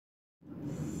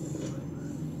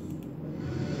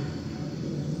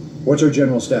What's our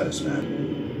general status, Matt?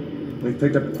 We've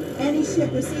picked up... Any ship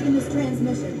receiving this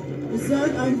transmission. The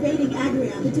Zerg are invading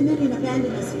Agria. The Dominion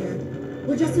abandoned us here.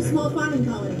 We're just a small farming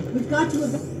colony. We've got to...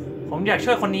 ผมอยาก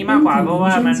ช่วยคนนี้มากกว่าเพราะว่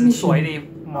ามันสวยดี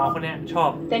หมอคนนี้ชอบ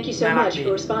Thank you so much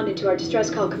for responding to our distress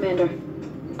call, Commander.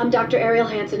 I'm Dr. Ariel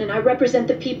Hansen, and I represent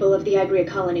the people of the Agria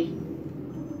colony.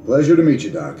 Pleasure to meet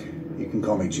you, Doc. You can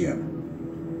call me Jim.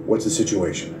 What's the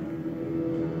situation?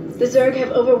 The Zerg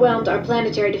have overwhelmed our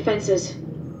planetary defenses.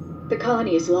 The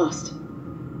colony is lost.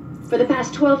 For the past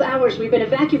 12 hours, we've been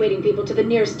evacuating people to the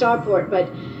nearest starport, but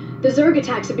the Zerg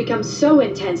attacks have become so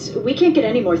intense, we can't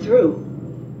get any more through.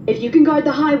 If you can guard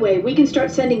the highway, we can start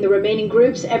sending the remaining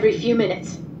groups every few minutes.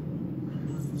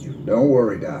 Don't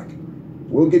worry, Doc.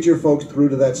 We'll get your folks through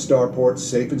to that starport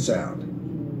safe and sound.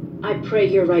 I pray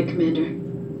you're right, Commander.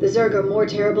 The Zerg are more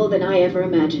terrible than I ever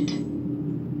imagined.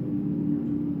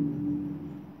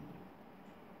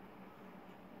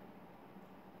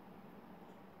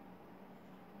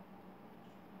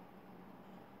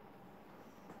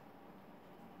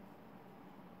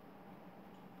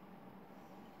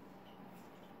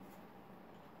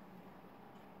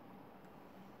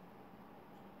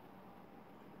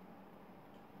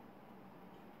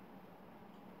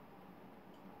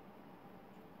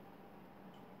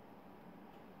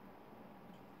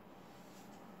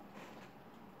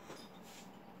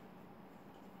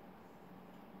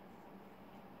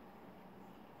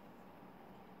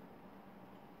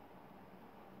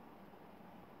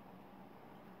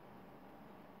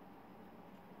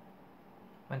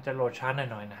 มันจะโหลดช้าห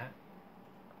น่อยๆนะฮะ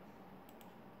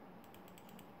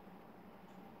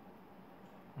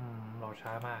โหลดช้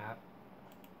ามากครับ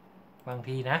บาง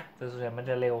ทีนะแต่ส่วนใหญ่มัน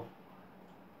จะเร็ว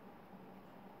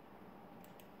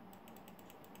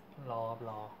รอ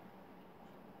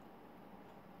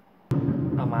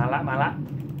เอามาละ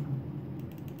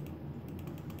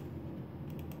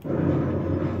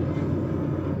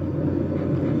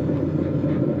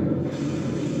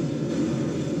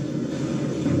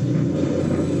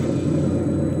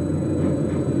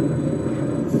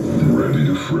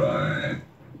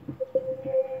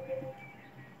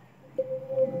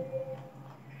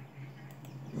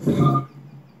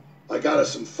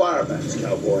Some firebats,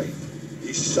 cowboy.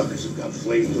 These suckers have got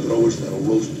flamethrowers that'll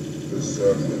roast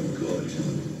berserk good.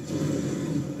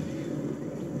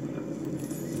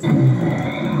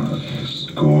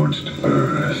 Scorched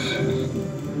earth.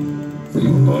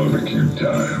 Barbecue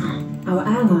time. Our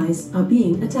allies are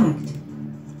being attacked.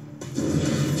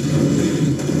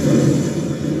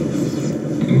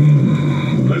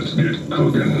 Let's get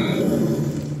cooking.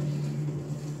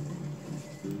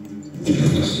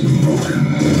 Smoking.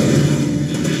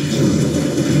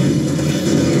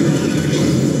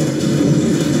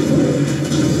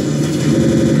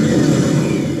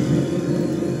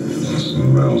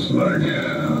 Smells like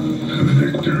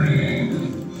victory.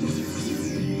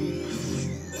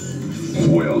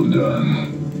 Well done.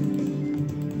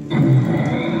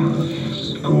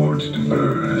 Scorched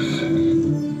earth.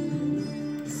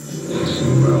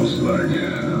 Smells like...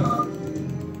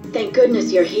 Thank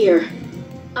goodness you're here.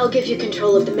 I'll give you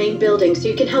control of the main building so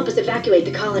you can help us evacuate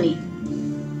the colony.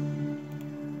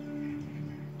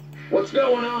 What's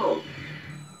going on?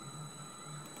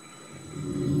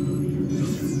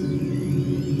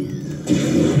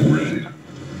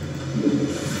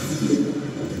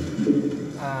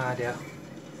เดี๋ยว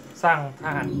สร้างท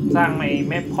หารสร้างไอ้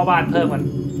แม่พ่อบ้านเพิ่มกัน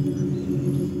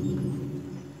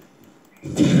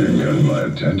You got my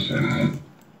attention.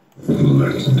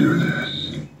 Let's do this.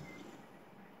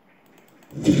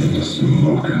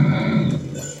 Smoking.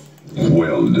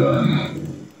 Well done.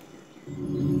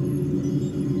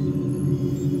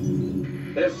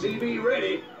 SCV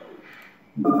ready.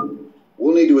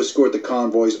 We'll need to escort the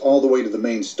convoys all the way to the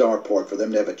main starport for them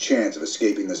to have a chance of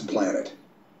escaping this planet.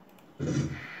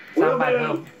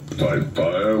 Fight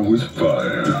fire with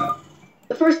fire.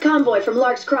 The first convoy from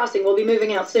Lark's Crossing will be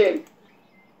moving out soon.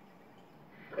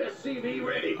 SCV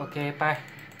ready. โอเคไป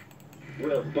เ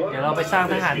ดี๋ยวเราไปสร้าง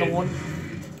ทหารตรงนู้น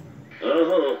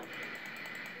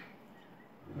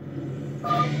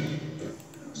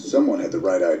Someone had the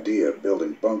right idea of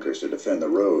building bunkers to defend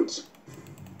the roads.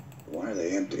 Why are they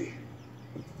empty?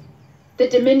 The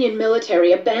Dominion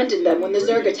military abandoned them when the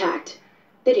Zerg attacked.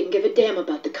 They didn't give a damn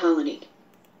about the colony.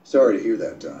 Sorry to hear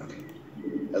that, Doc.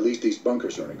 At least these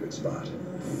bunkers are in a good spot.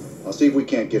 I'll see if we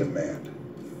can't get them manned.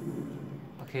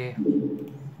 โอเค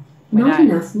Not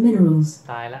enough minerals.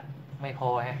 ตายละไม่พอ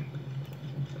ฮะ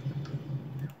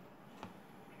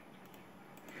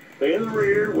In the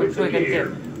rear with the gear.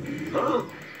 Huh?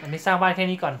 ตอนนี้สร้างบ้านแค่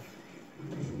นี้ก่อน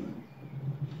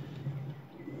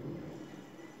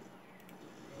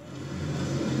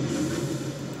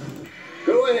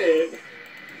ahead.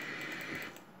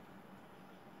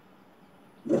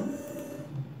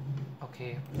 โอเค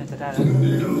น่าจะได้แล้ว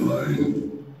Need a light.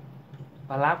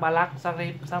 บารักสร้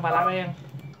างบารักได้ยัง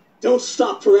Don't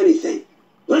stop for anything.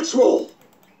 Let's roll.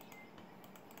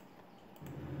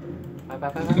 ไป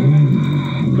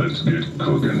Let's get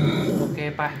cooking. โอเค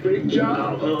ไป Big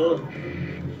job, huh?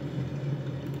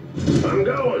 I'm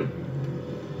going.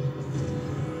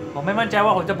 ผมไม่มั่นใจว่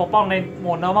าผมจะปกป้องในโหม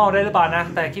ด normal ได้หรือเปล่านะ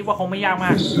แต่คิดว่าคงไม่ยากมา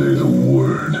ก Say the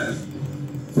word.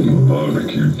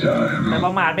 Barbecue แต่ time. ป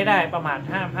ระมาทไม่ได้ประมาท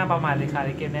ห้ามประมาทเลยค่ะใน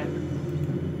เกมเนี้ย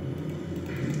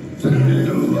Need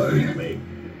a light.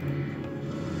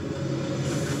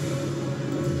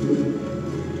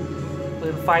 ปื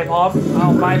นไฟพร้อมเอา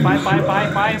ไป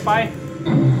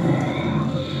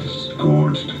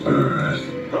Scorched earth.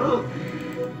 Huh?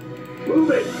 Move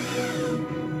it.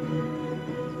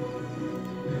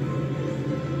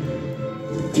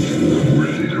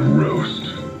 Ready to roast.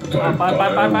 Bye, bye,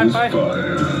 Fire bye. with fire.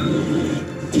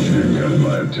 You got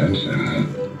my attention.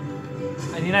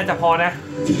 อันนี้น่าจะพอนะ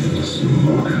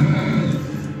Smoking.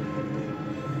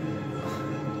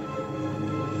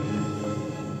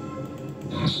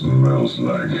 Smells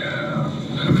like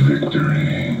victory.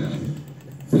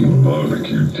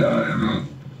 Barbecue time.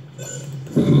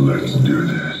 Let's do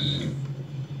this.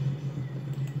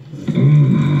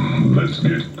 Let's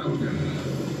get cooking.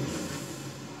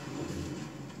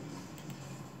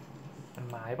 มัน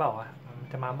หมายเปล่าวะมัน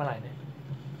จะมาเมื่อไหร่เนี่ย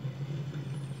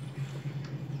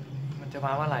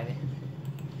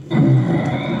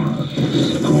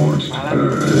Scorched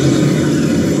earth.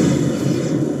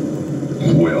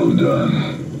 Well done.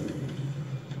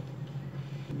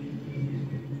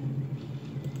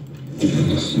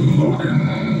 Smoking.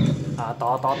 ต่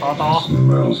อ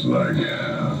Smells like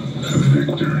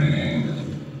victory.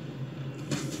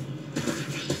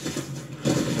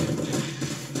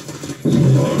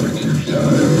 Barbecue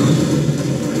time.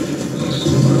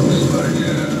 Smells like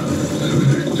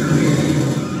victory.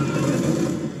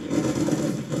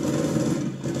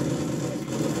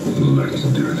 Let's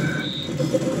do this.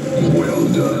 Well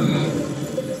done.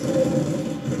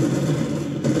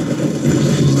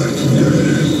 Let's do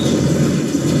this.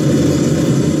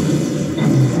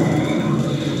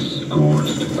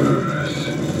 Scorched earth.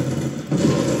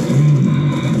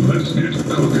 Let's get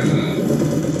cooking.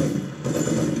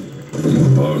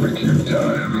 Barbecue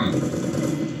time.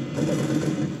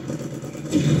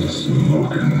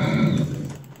 Smoking.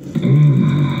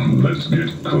 Let's get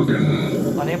cooking.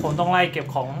 ตอนนี้ผมต้องไล่เก็บ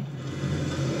ของ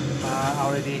เอา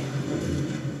เลยดี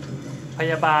พ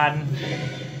ยาบาล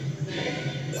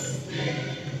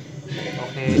โอ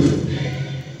เค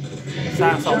สร้า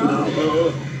ง Big สอง job, huh?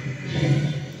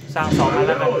 อัน I'm แ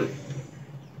ล้วกัน going.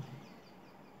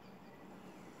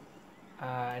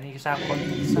 อันนี้สร้าง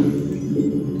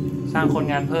คน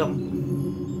งานเพิ่ม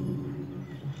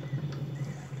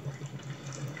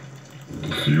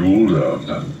Fueled up.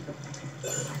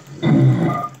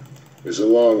 It's a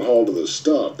long haul to the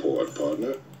starport,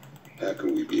 partner. How can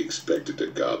we be expected to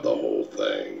guard the whole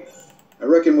thing? I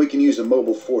reckon we can use a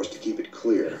mobile force to keep it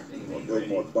clear, or build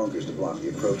more bunkers to block the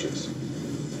approaches.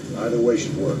 Either way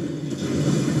should work.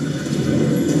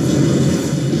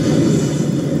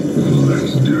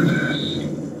 Let's do this.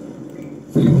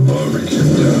 Barbecue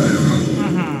time.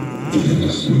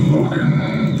 Smoking.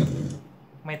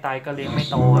 ไม่ตายก็เลี้ยงไม่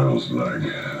โตครับ Smells like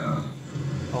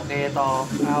โอเคต่อ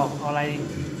เอาอะไร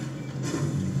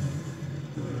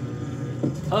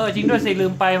จริงด้วยสิลื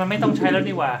มไปมันไม่ต้องใช้แล้ว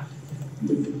นี่หว่า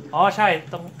อ๋อใช่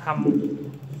ต้องท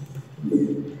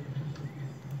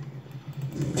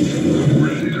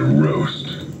ready to roast.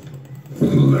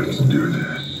 Let's do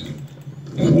this.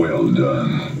 Well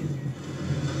done.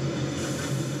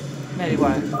 ำไม่ดีก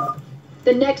ว่า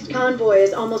The next convoy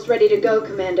is almost ready to go,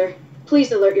 Commander. Please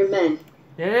alert your men.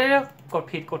 เดี๋ยวกด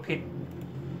ผิด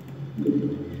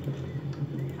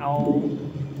เอา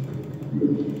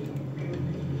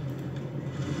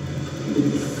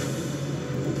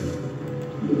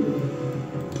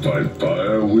Fight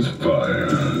fire with fire.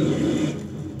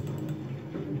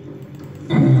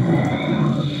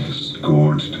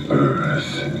 Scorched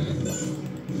earth.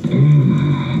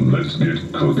 Let's get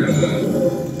cooking.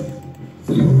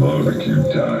 Barbecue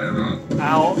time. เอ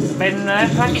าเป็น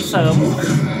ภารกิจเสริม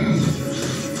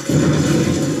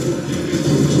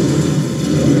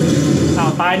เอา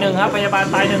ตายหนึ่งครับพยาบาล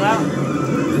ตายหนึ่งแล้ว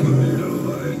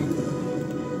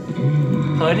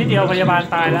เผลอนิดเดียวพยาบาล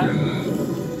ตายแล้ว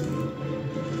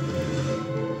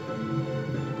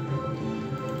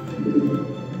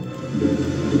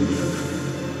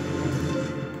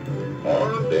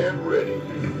Armed and ready.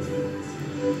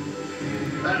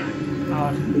 เอา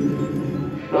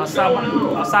เราสร้าง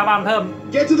บ้านเพิ่ม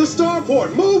Get to the starport!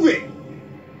 Moving!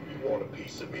 You want a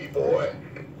piece of me, boy?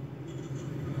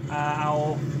 เอา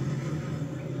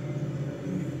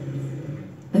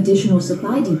Additional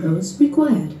supply depots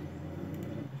required.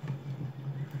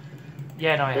 แ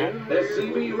ย่หน่อยฮะ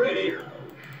SCV ready.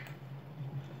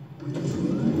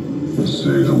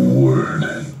 Say the word.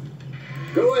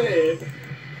 Go ahead.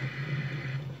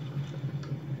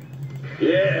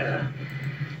 Yeah.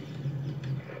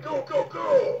 Go, go, go!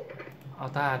 เอา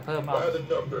ทหารเพิ่มเอา By the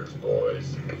numbers, boys.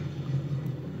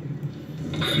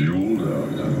 Fueled up.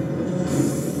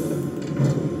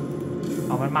 เ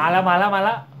อามันมาแล้ว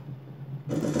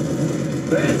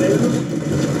Bad news.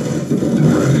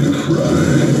 Ready to fry.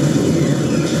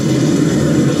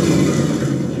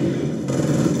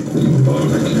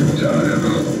 Barbecue time.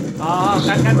 อ๋อ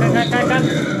กัน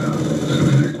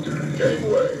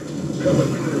Gangway,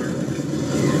 coming through.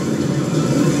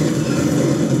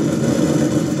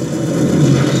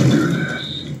 Let's do this.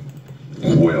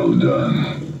 Well done.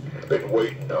 Been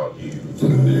waiting on you.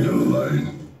 Need a light.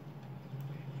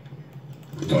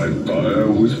 Fight fire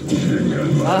with big gun.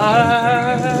 เ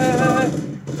ฮ้ย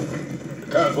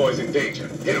Convoy's in danger.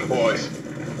 Hit him, boys.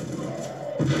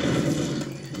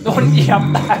 โดนเหยียบ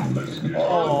แตก Let's get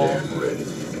On them ready.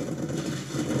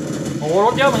 โอ้โหร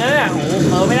ถเยอะเหมือนกันเนี่ยโอ้โห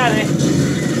เผลอไม่ได้เลย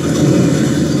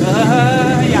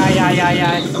อย่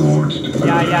า scorched.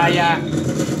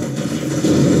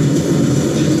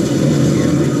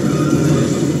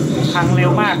 พังเร็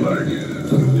วมาก Like it.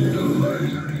 Need a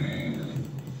light.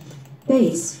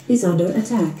 Base is under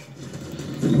attack.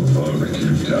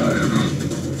 Barbecue time.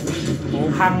 โอ้โห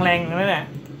พังแรงนั่นแหละ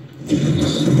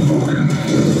Smoking.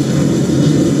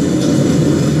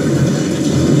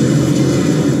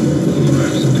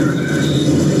 Let's do this.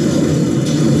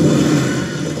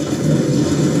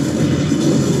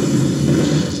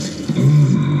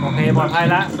 โอเคปลอดภัย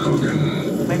ละ Cooking.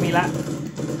 ไม่มีละ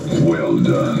Well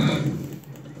done.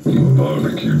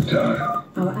 Barbecue time.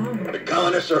 Our ally. The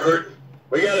colonists are hurt.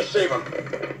 We gotta save them.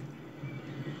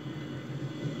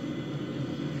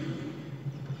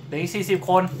 เหลืออีก40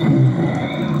 คน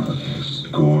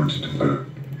Scorched earth.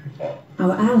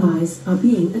 Our allies are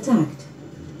being attacked.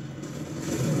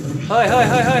 เฮ้ย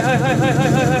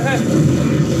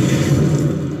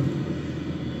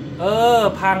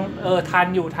พังทัน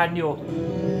อยู่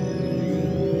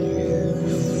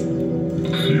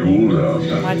Fueled up.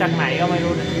 มาจากไหนก็ไม่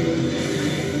รู้เนี่ย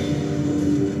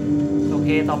โอเค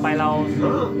ต่อไปเรา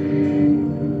Huh?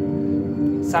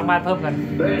 สร้างบ้านเพิ่มกัน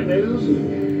Bad news.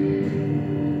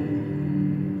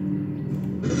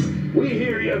 We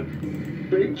hear you.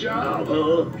 Big job,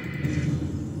 huh?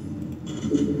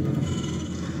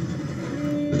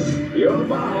 You're the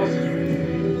boss.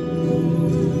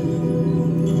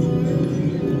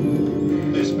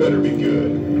 This better be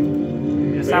good.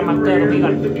 เดี๋ยวสร้างบังเกอร์ตรงนี้ก่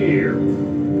อน With the gear.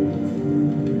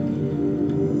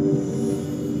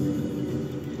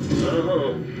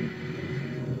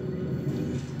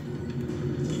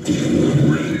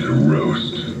 Ready to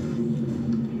roast.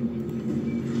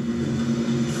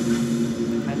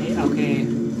 อันนี้โอเค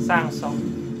สร้าง2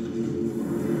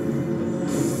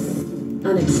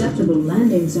 Unacceptable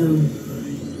landing zone.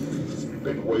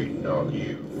 Been waiting on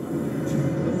you.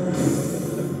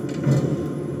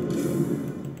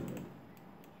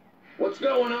 What's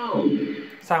going on?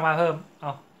 สร้างมาเพิ่มเอ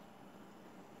า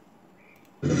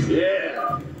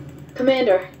Yeah.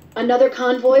 Commander, another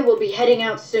convoy will be heading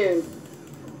out soon.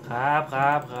 ครับ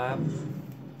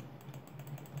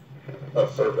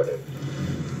Affirmative.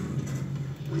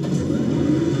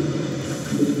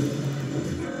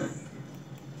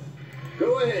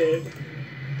 Go ahead.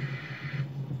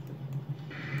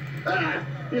 Ah,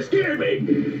 you scared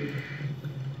me.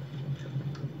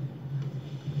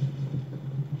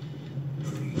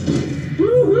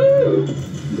 Woo-hoo!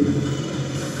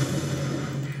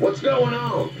 What's going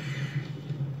on?